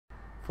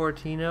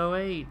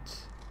1408.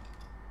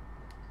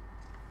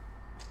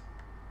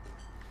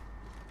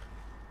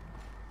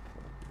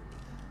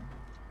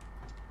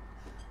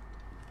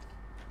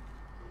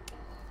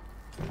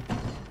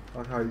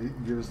 Like how you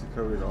didn't give us the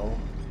code at all.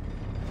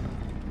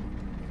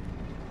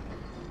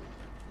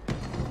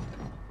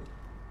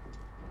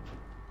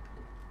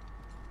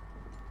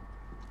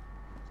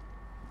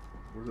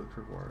 Where's that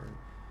tripwire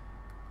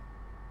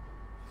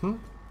at?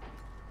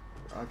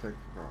 I take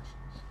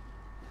precautions.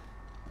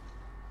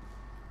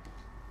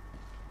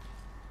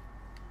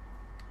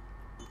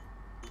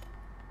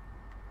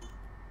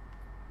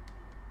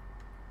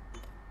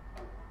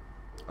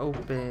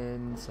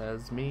 Open,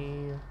 says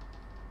me.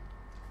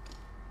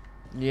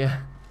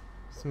 Yeah,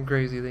 some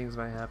crazy things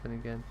might happen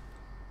again.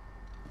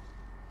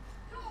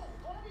 No,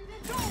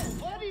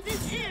 buddy,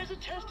 this is a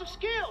test of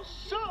skills,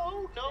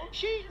 so no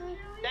cheating.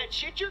 That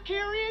shit you're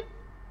carrying,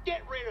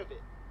 get rid of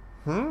it.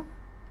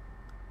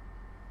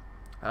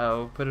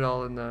 Oh, put it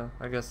all in the...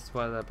 I guess that's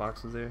why that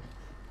box was there.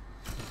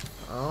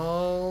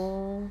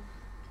 Oh,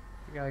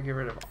 you gotta get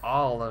rid of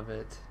all of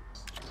it.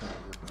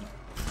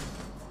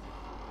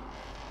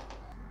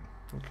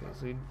 Okay,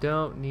 so you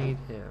don't need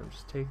him.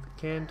 Just take the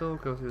candle,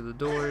 go through the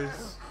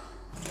doors.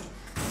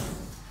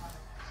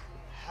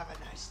 Have a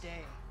nice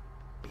day.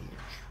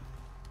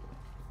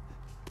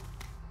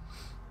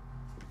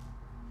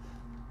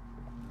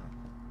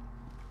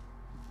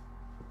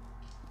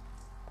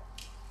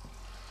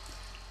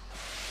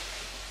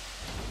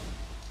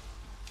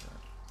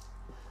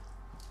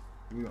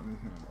 We don't need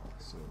him at all,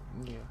 so.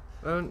 Yeah.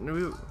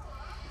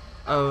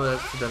 Oh,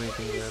 that's the dummy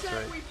thing. Yeah, that's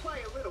right. We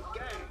play a little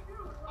game.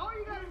 All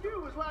you gotta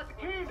do is light the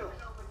candle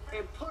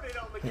and put it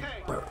on the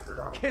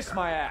cake. Kiss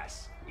my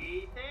ass.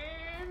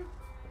 Ethan,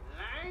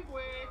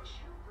 language.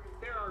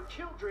 There are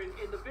children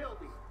in the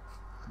building.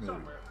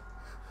 Somewhere.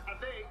 I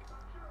think.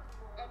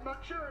 I'm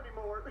not sure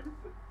anymore.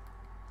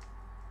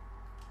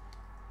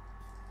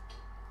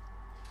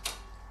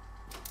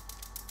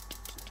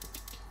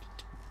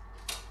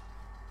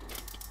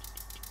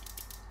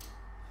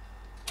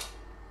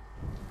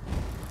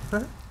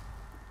 Huh?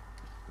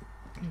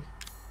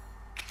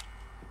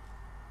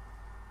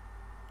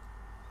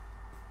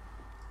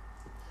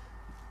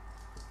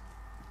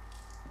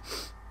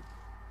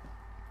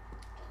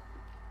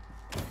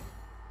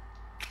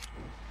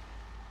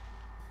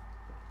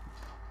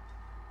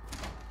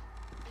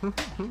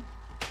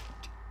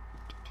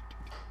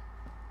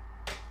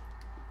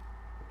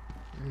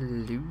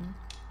 Lose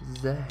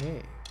the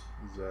hair.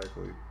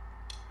 Exactly.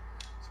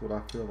 That's what I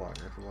feel like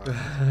after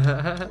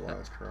the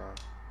last try.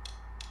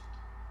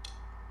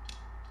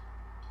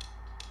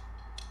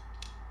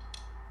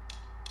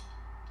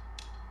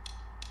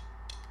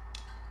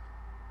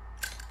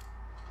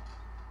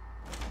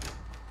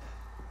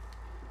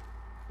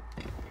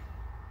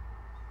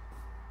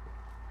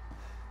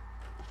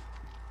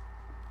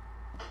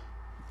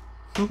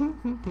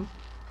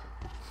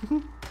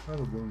 How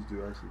the balloons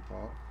do actually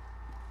pop?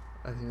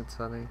 I think it's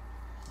funny.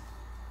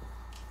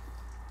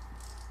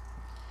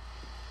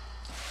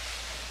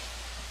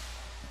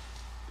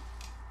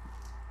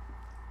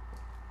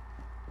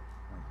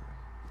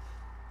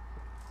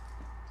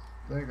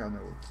 I think I know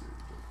what to do,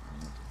 but I'm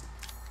not doing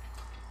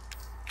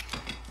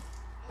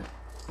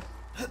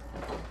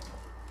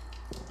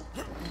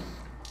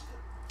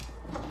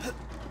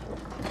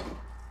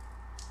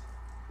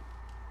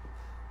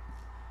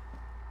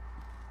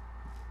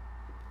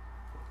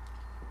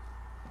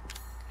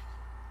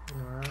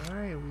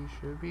Alright, we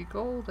should be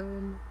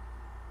golden.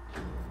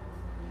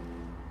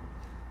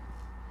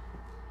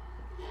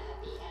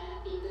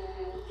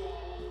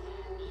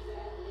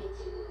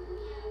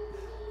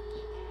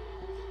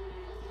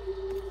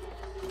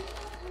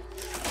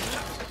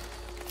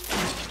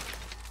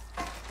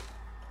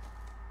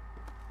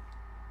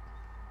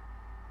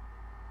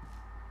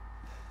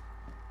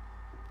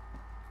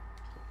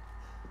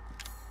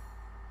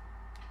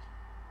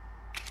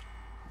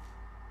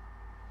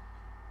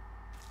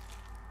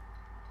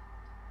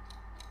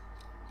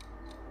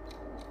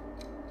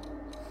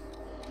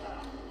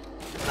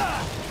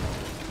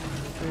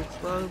 It's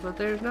slow, but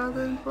there's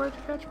nothing for it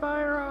to catch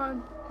fire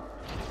on.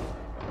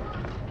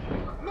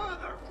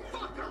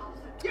 Motherfucker!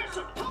 You're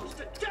supposed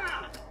to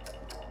die!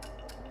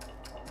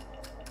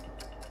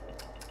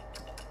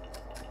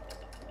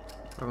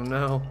 Oh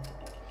no.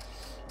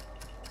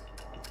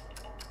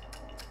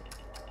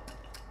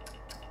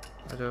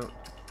 I don't.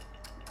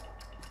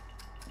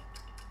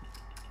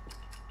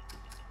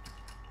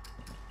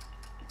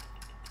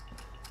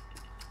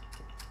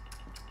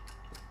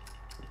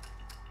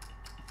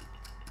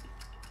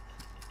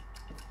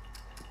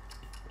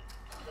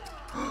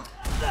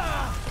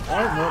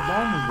 I didn't know what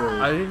bomb was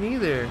there. I didn't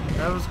either.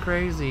 That was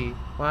crazy.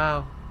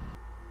 Wow.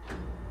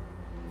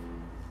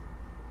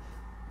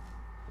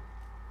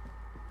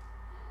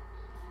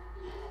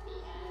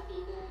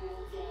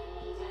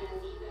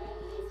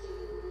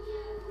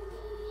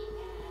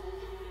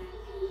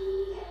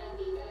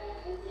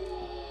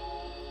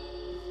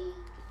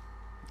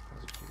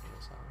 That's a cute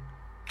little song.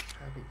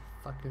 Happy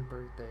fucking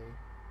birthday.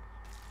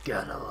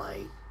 Gonna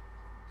light.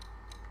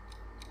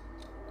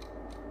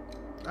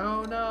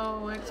 Oh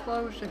no,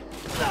 explosion.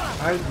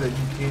 I hate that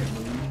you can't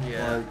move.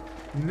 Yeah. Like,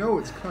 you know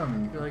it's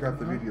coming. You're You like, got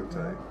the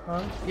videotape.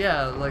 Huh?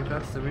 Yeah, like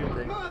that's the weird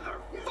thing. Motherfucker!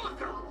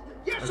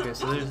 You're Okay, so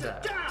supposed there's to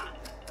that. die!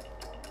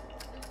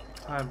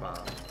 Time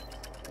bomb.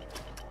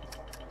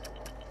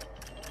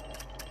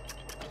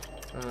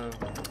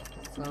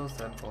 So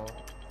simple.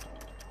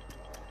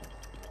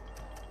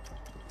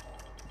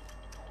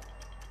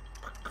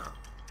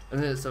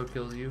 And then it so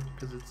kills you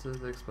because it's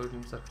the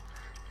explosion stuff.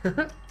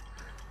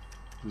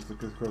 Just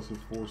because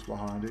there's force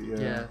behind it, yeah.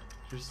 Yeah,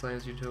 just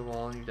slams you to a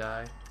wall and you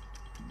die.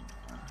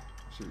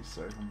 Should we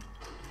save him?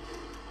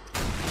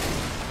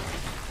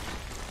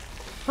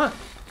 Huh!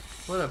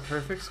 What a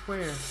perfect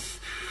square.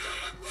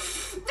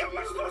 That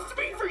was supposed to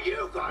be for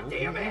you, Oh,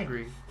 goddammit! I'm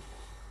angry.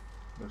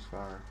 There's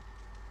fire.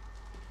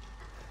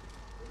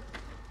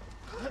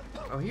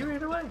 Oh, he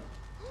ran away.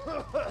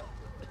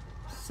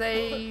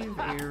 Save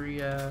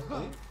area.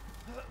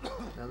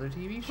 Another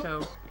TV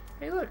show.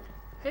 Hey, look.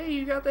 Hey,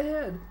 you got the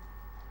head.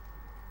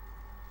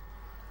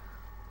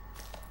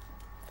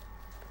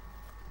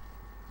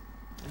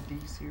 D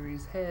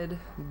series head.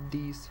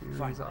 D series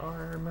Finally.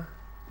 arm.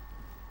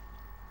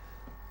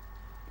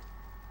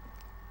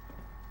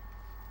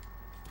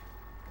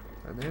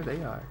 And there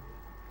they are.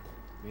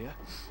 Mia?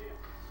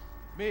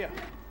 Mia!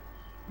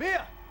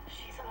 Mia!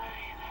 She's alive.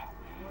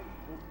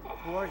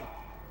 Who are you?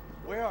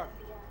 Where are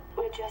you?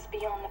 We're just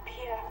beyond the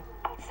pier,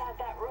 outside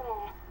that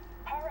room.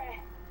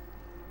 Hurry.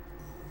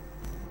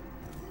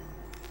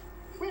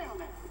 Well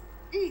now,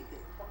 Ethan.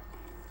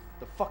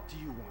 The fuck do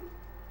you want?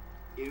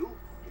 You?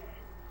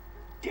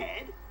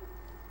 Dead?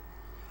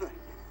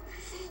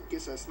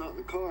 Guess that's not in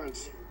the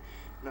cards.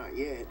 Not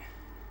yet.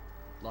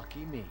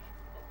 Lucky me.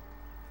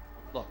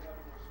 Look,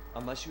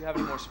 unless you have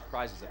any more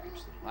surprises up your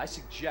sleeve, I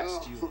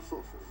suggest you...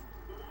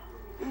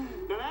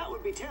 Now that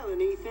would be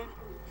telling, Ethan.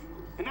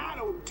 And I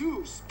don't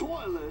do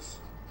spoilers.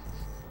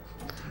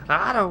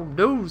 I don't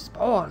do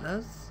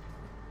spoilers.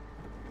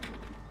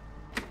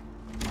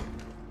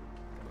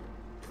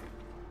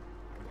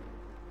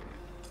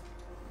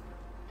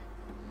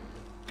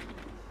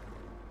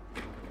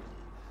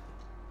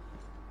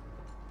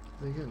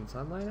 Are they getting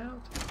sunlight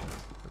out?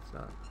 That's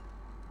not.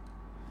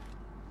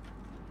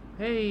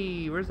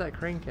 Hey, where's that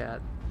crane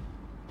cat?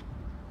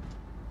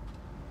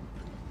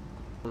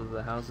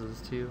 The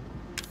houses too.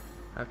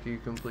 After you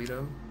complete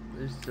them,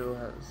 there's still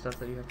stuff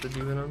that you have to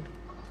do in them.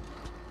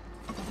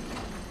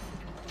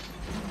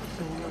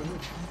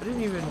 I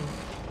didn't even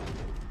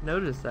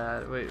notice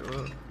that. Wait,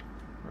 what?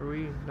 Are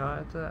we not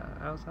at the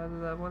outside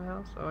of that one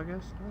house? Oh, I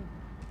guess not.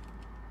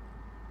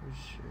 Oh,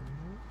 shit.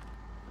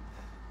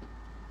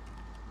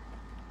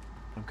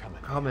 I'm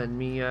coming. Coming,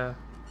 Mia.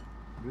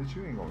 Bitch,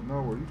 you ain't gonna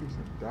know where you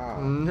fixing to die.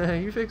 No,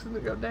 you fixing to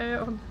go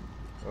down.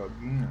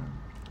 Again.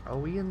 Are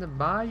we in the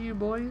bayou,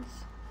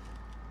 boys?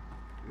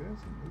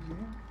 Yes,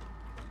 again.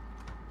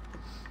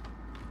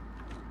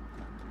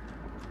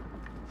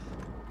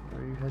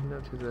 Are you heading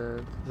up to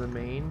the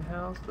main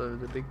house, the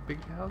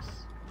big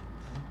house?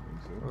 I don't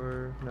think so.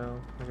 Or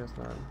no, I guess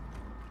not.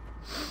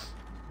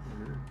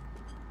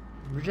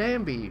 Weird.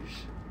 Zambies.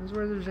 This is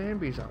where the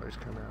Zambies always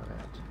come out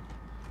at.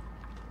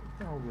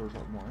 Oh, there's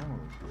like more ammo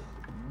and shit.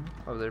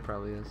 Oh, there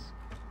probably is.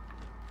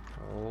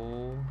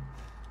 Oh,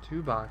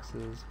 2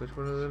 boxes. Which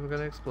one of them are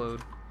gonna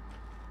explode?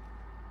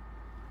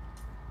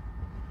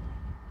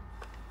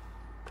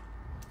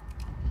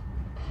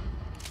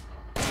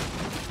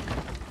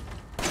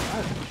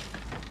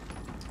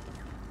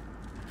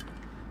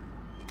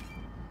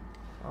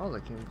 All the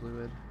chem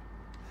fluid.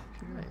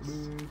 Nice.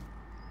 Fluid.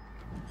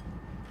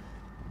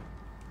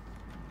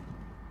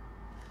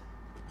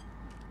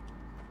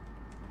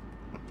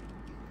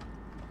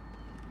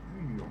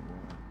 You don't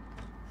run.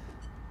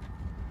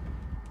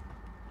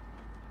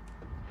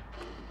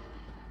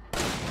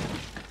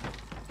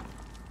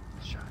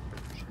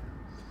 Shotgun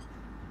shells.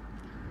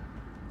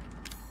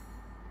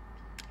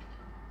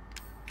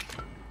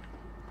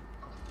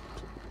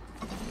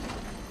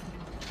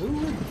 Who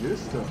is this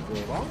stuff, bro?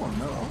 I wanna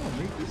know. I wanna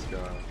meet this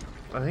guy.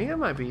 I think it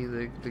might be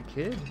the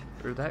kid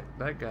or that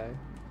guy,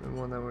 the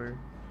one that we're.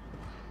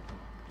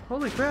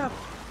 Holy crap!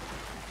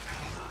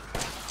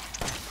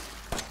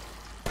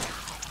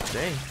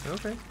 Dang.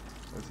 Okay.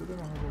 That's it. I don't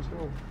have much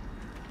health.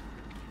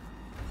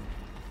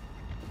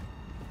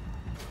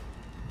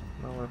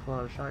 I don't want to pull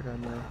out a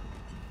shotgun though.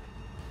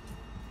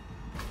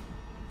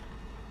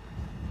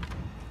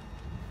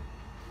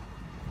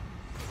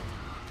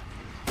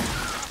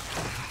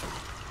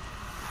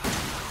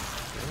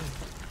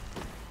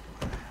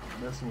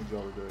 Messing with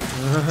y'all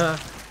today.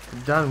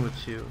 I'm done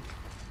with you.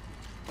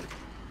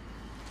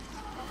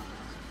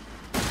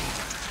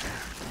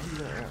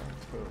 Yeah,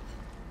 tough.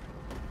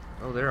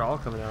 Oh, they're all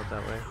coming out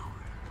that way.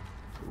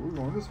 So we're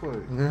going this way.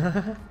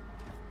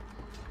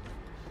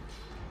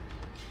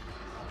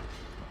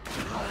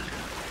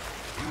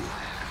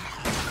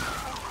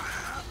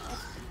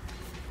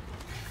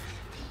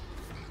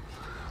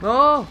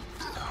 Oh!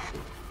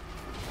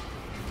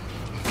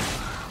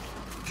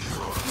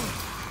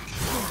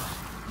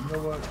 You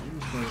know what? You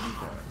just made me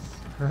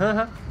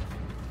pass.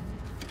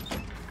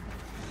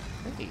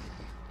 Hey,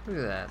 Look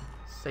at that.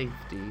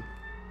 Safety.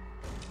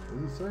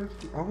 Is it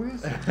safety? Oh, it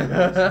is.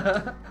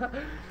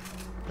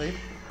 Wait.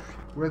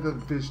 Where the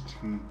fish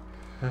teeth?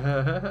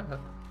 Oh,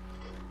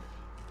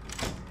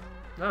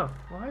 well,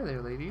 hi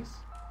there, ladies.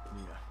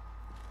 Yeah.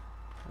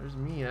 There's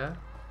Mia.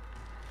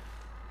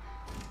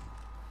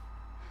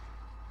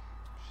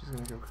 She's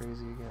gonna go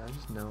crazy again. I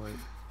just know it.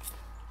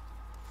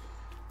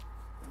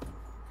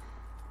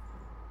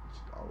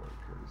 She's always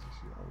crazy.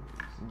 She always.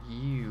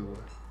 You.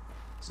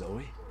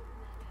 Zoe?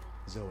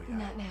 Zoe,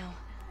 Not now.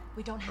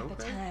 We don't have the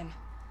Okay. time.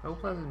 No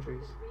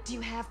pleasantries. Do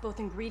you have both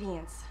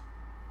ingredients?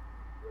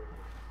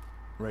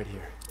 right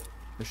here.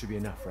 There should be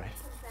enough, right?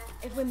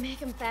 If we make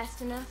them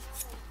fast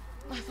enough,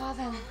 my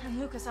father and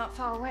Lucas aren't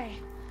far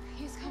away.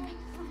 He's coming.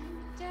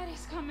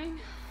 Daddy's coming.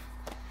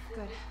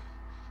 Good.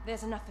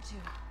 There's enough for 2.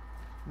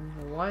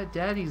 What?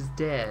 Daddy's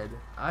dead.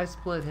 I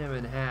split him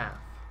in half.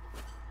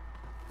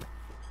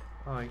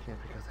 Oh, I can't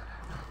pick up that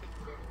half.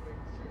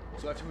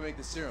 So after we make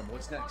the serum,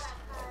 what's next?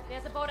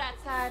 There's a boat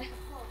outside.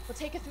 We'll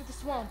take it through the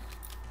swamp.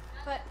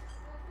 But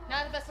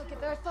neither of us will get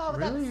very far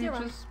without Really? the You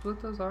serum. just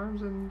split those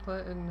arms and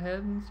head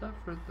and stuff?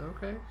 For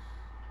okay.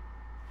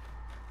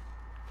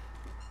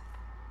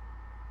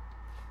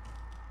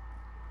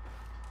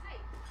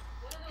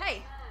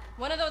 Hey,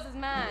 one of those is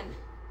mine.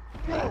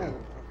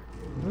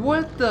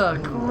 What the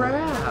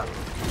crap?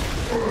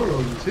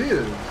 Oh,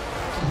 tears.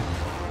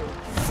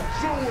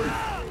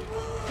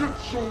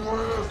 Get your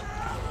ass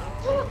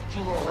back to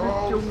the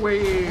house. Your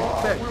way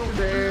back to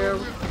there.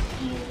 Later.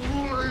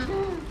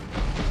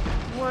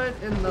 What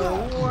in the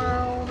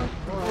world?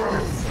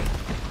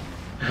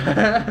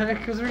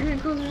 Because we're getting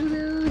closer to the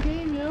end of the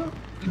game, yo.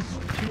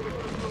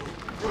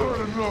 Good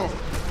enough.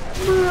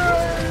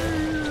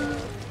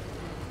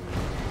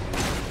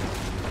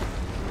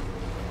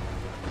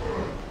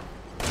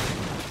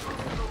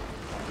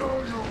 Now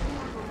you're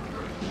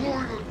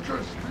going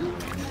against me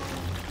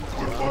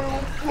with my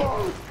own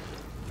blood.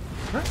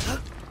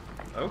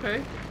 Okay.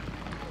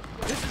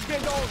 This is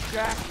getting old,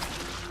 Jack.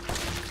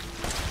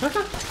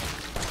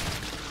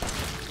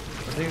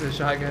 I think the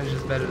shotgun's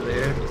just better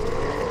there.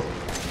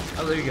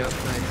 Oh, there you go.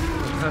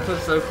 Nice. That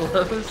was so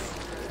close.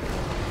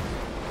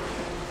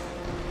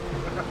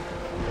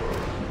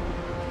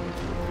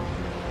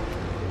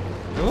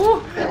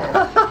 Oh!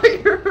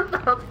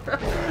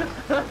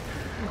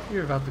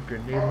 You're about to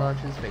grenade launch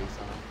his face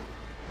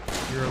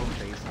off. Your own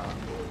face off.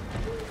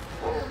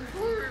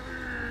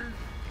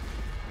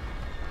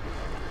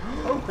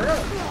 Oh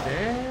crap!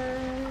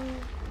 Dang.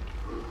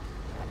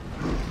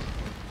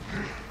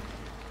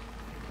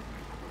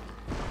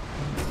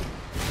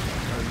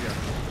 Oh, yeah.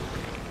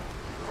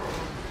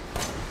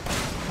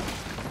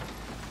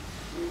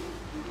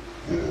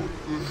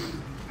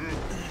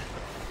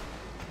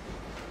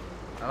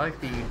 I like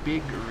the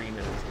big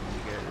arenas that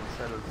you get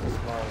instead of the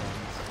small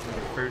ones when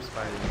you're first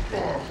fighting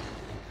things.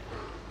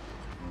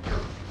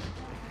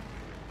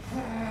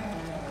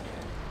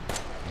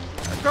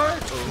 Okay,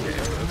 okay.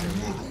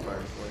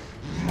 Firefly.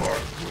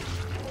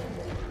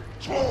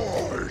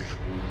 Toy.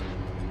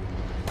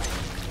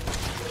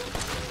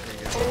 There you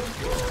go.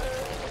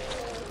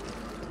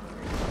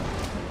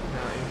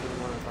 Now aim for the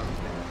one that's on the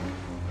stage.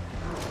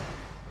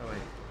 Oh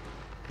wait.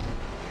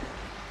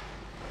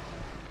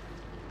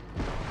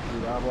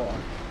 Dude, eyeball.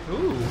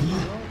 Ooh.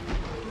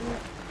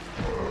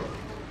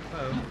 Oh.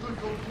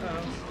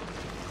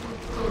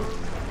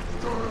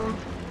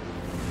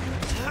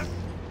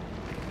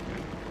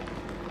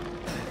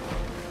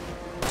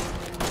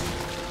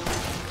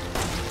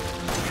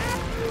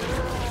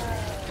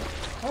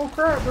 Oh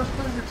crap, those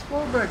things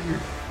explode back here.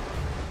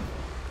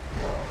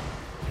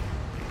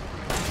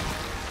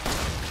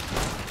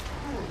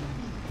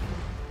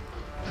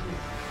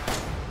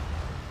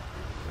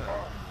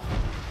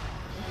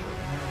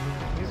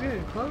 He's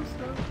getting close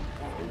though.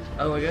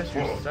 Oh, I guess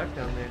you're stuck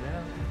down there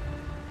now.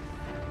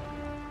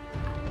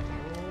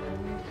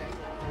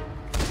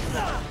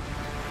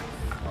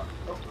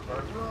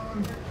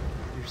 Run.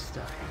 You're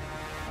stuck.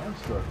 I'm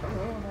stuck.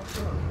 Hello, I'm not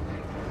stuck.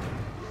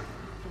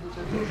 What's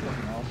that doing?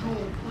 Fucking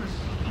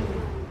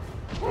awesome.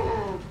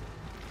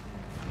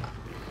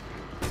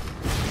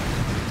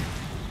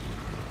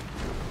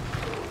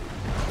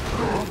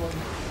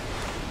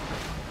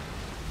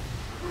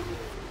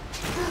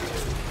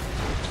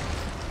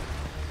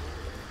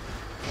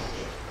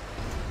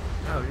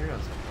 Oh, you're not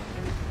stuck.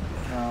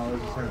 No,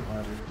 there's a second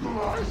ladder.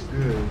 It's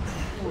good.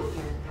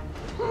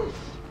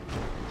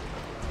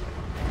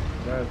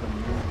 That is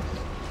amazing.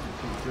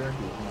 It's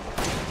exactly what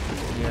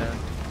Yeah.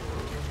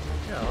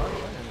 Yeah, a lot of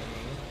fun.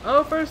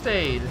 Oh, first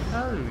aid!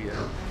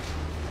 Hallelujah.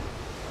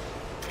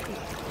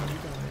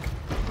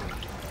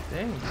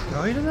 Dang.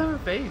 Oh, he doesn't have a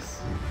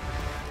face.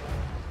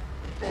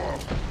 you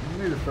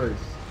need a face.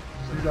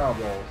 Just need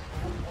eyeballs.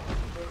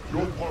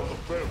 You're part of the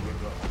family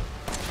now.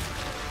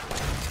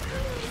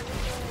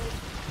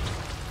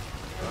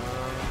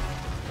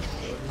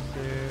 What is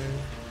there?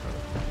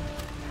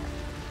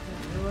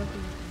 What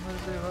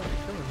is there left to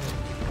kill him?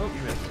 Oh,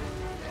 you missed.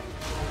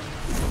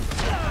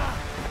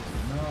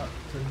 Not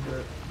take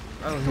that.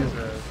 Oh, he's a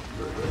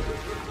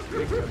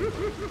big gun.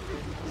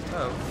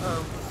 Oh,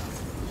 oh.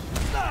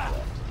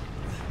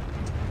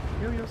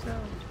 Kill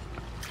yourself.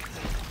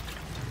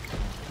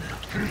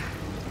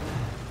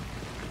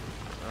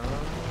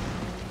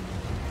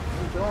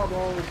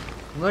 Eyeballs.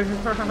 Look at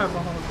her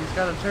eyeballs. He's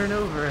got to turn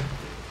over.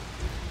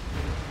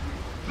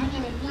 You're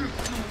gonna wish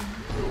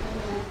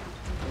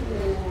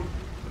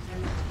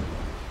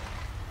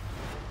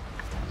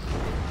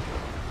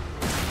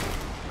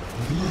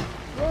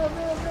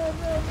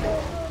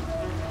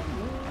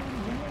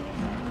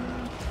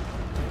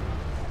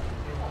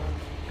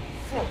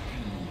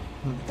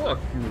Fuck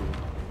you.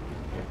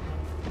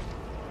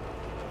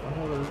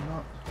 Oh, there's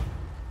not.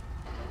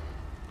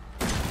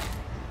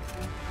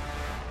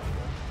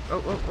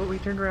 Oh, he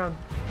turned around.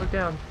 Look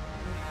down.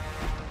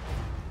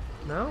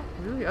 No?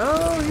 Really?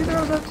 Oh, he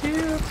throws up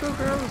too. That's so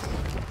gross.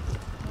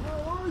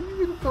 Why are you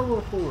getting thrown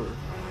up for?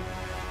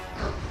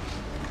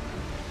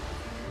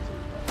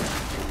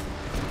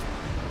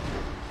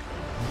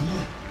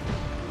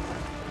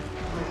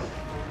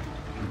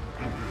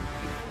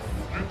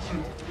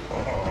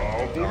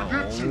 I'm gonna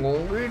get you.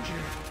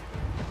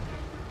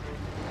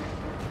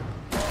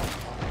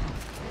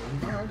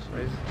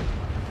 Nice.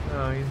 No,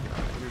 he's not.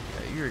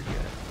 You're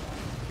good.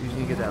 You just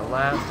need to get that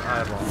last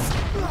eyeball.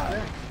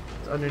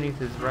 It's underneath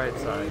his right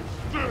side.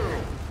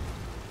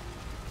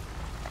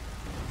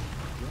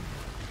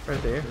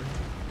 Right there.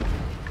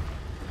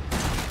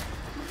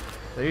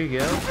 There you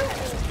go.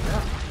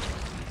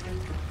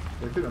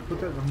 They couldn't put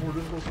that in a more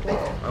difficult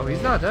spot. Oh,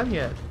 he's not done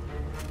yet.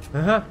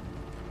 Uh-huh.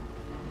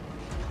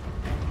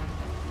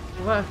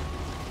 What?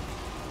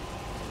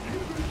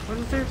 What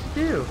is there to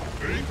do?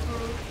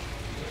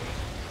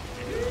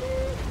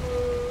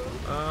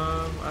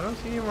 I don't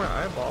see any more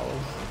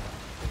eyeballs.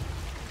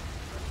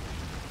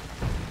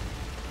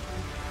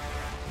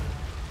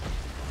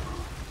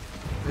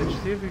 Let's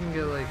see if we can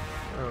get like...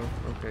 Oh,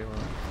 okay,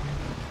 well...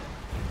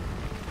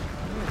 I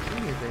don't see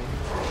anything.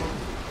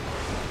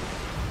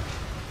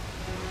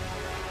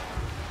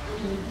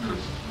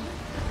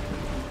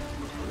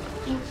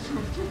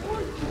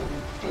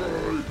 I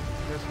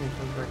guess when he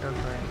comes back up,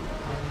 right?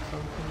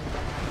 Something?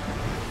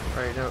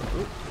 Alright, no.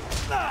 Oop.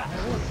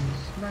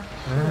 Oh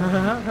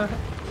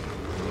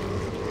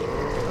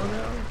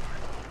no.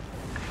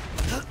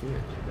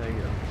 Good. There you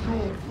go.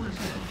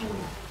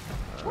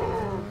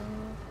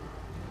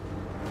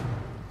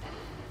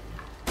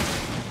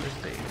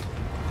 First aid.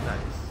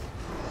 Nice.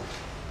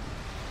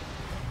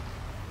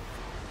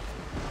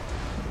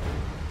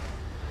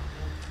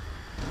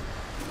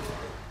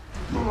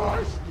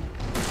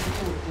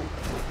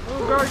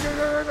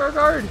 Oh,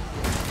 guard!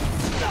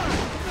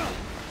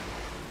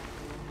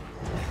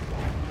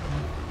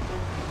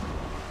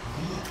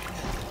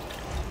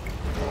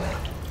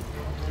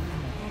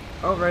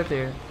 Oh, right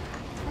there.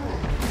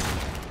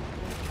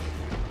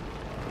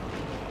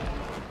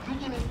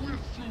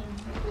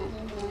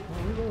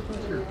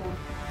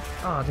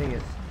 Oh, dang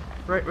it.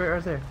 Right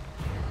there.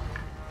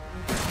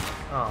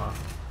 Aw.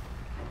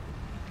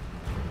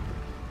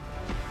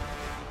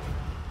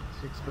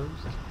 It's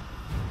exposed?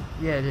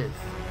 Yeah, it is.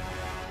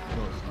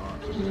 No, it's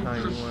not. Not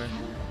anymore.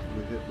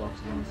 The hitbox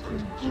is on the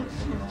screen.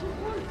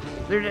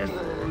 There it is.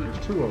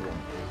 There's two of them.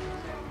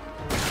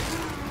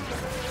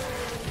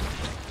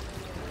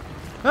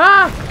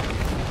 Ah!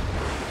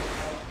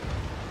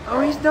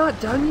 Oh, he's not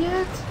done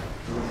yet?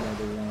 There's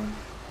another one.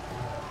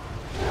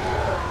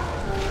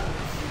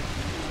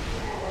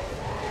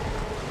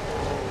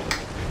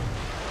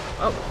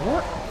 Oh,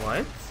 what?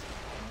 What?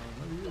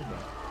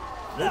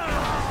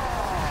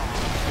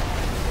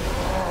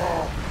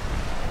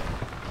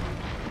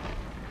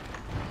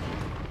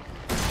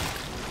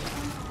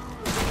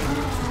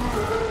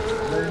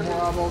 Any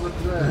more eyeballs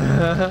after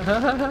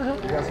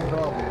that? You got some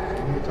problems.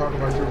 You need to talk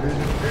about your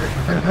vision.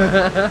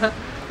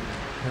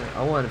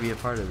 I want to be a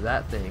part of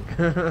that thing.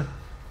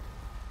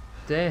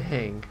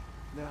 Dang.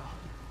 Now,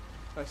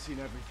 I've seen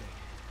everything.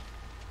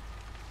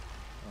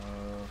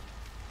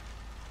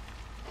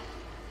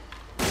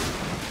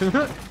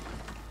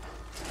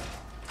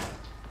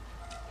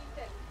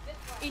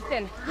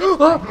 Ethan. Really,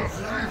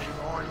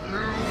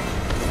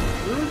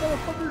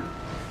 motherfucker?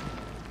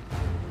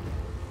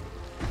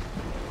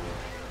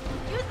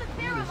 Use the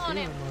serum on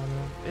him.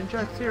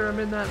 Inject serum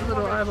in that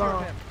little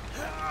eyeball.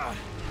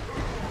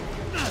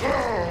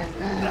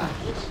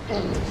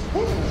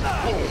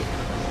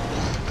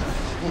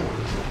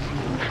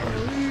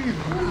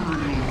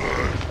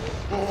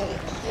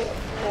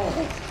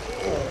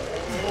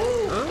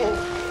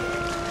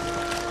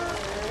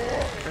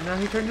 And now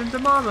he turned into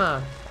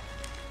Mama.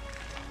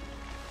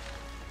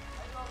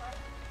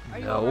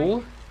 No.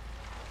 What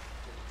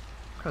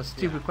kind of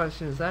stupid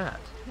question is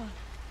that? Come on.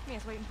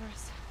 Mia's waiting for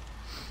us.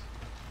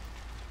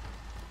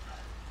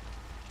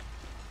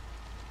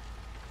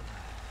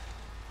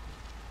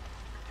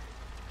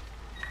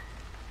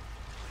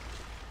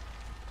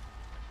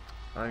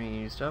 I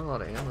mean, you still have a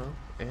lot of ammo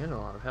and a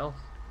lot of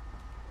health.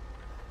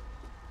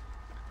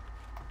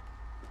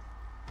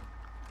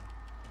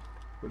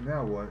 But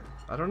now what?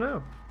 I don't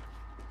know.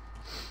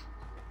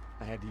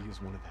 I had to use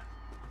one of them.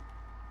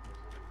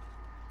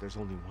 There's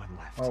only one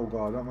left. Oh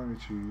god, don't make me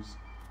choose.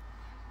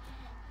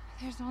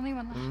 There's only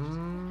one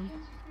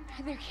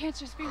left. There can't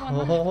just be one Oh.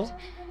 left. What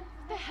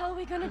the hell are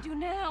we gonna do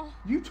now?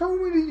 You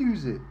told me to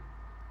use it.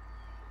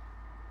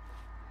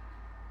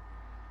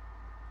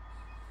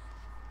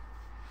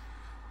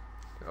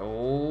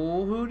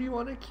 Oh, who do you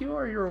want to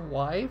cure? Your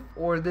wife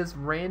or this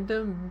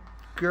random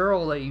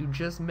girl that you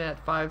just met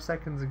 5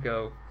 seconds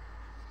ago?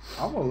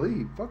 I'm gonna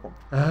leave. Fuck them.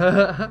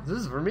 This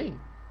is for me.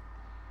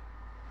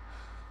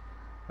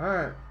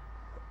 Alright.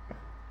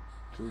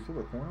 Should we kill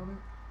a coin on it?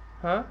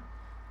 Huh?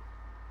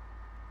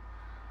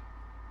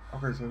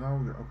 Okay, so now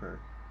we got. Okay.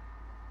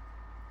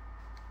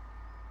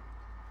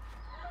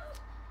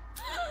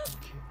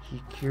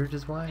 He cured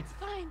his wife. It's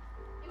fine.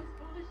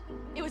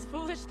 It was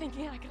foolish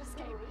thinking I could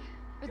escape.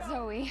 But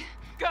Zoe.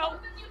 Go!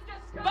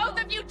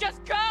 Both of you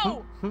just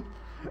go!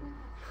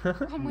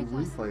 Come with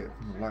us. Replay it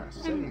from the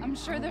last scene. I'm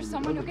sure there's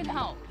someone who can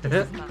help.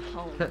 This is my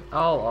home.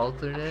 Oh,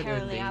 alternate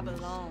Apparently I endings.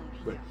 belong.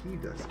 But he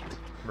doesn't.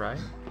 Right?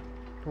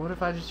 What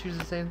if I just choose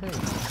the same thing?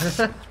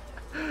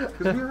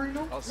 Because we already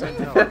know. I'll send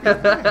help.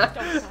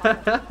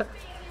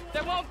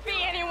 There won't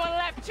be anyone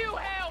left to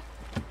help!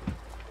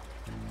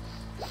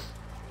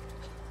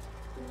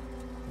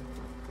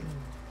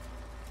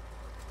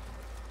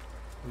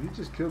 You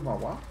just killed my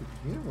wife to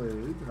begin with.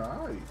 It'd been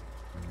alright.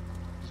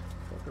 Just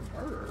fucking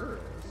murder her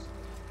ass.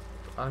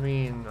 I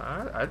mean,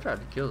 I tried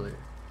to kill her.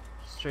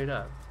 Straight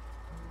up.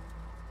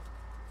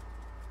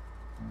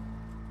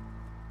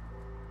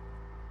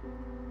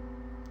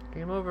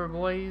 Game over,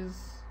 boys.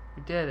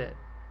 We did it.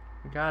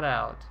 We got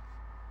out.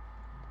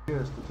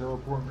 Yes, the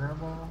teleporting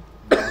grandma.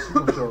 Yeah, she's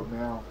gonna show up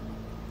now.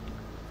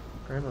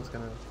 Grandma's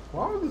gonna...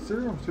 Why are the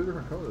serums two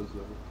different colors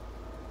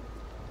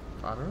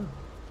though? I don't know.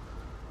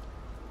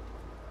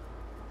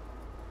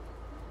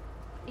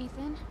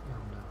 Ethan,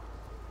 Oh no.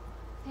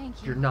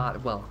 thank you. You're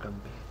not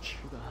welcome, bitch.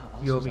 Who the hell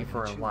You owe was I me gonna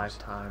for a choose?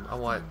 lifetime. I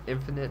want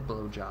infinite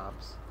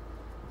blowjobs.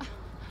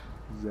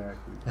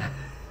 Exactly.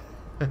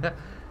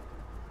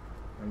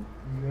 And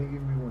you ain't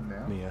giving me one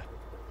now? Mia,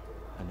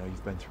 I know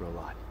you've been through a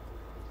lot.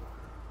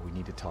 We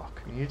need to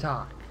talk. We need to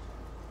talk.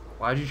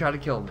 Why'd you try to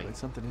kill me? It had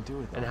something to do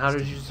with And all how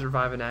this, did you didn't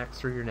survive an axe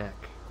through your neck?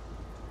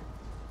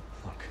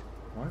 Look,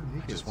 Why did he I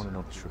get just want to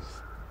know the serums?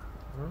 truth.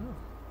 I don't know.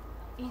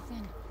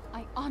 Ethan,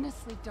 I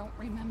honestly don't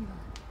remember.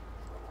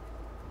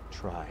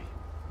 Try.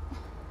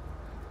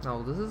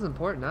 No, this is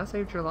important. I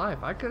saved your life.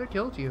 I could have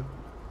killed you.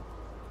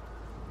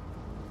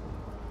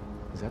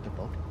 Is that the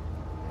boat?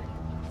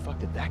 How the fuck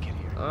did that get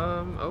here?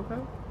 Okay.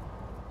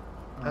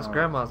 That's Oh.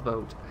 Grandma's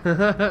boat.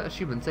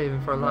 She's been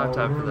saving for a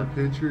lifetime for the that.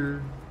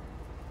 picture.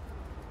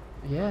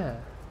 Yeah.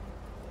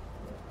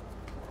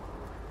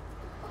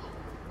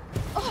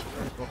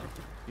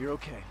 You're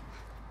okay.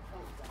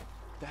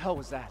 The hell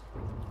was that?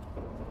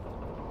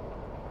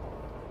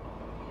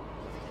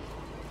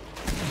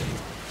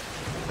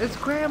 It's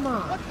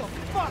Grandma! What the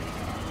fuck?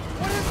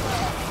 What is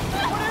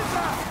that? What is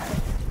that?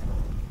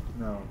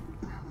 No.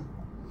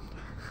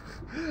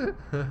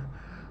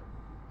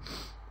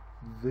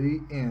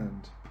 The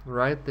end.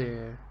 Right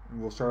there.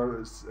 And we'll start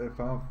at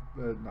Final.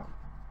 No.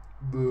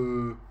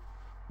 The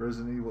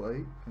Resident Evil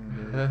 8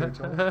 and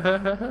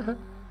Fatal.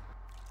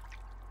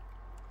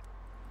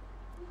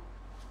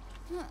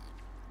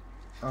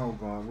 Oh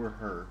god, we're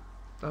her.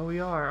 Oh, we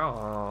are.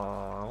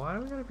 Oh, why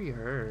do we gotta be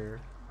her?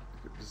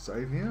 To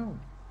save him.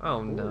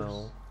 Oh Of no.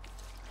 course.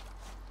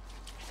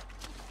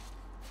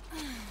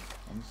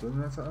 I'm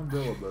assuming that's an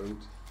umbrella boat.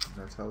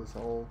 That's how this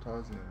all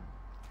ties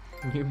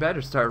in. You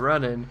better start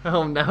running.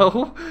 Oh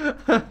no.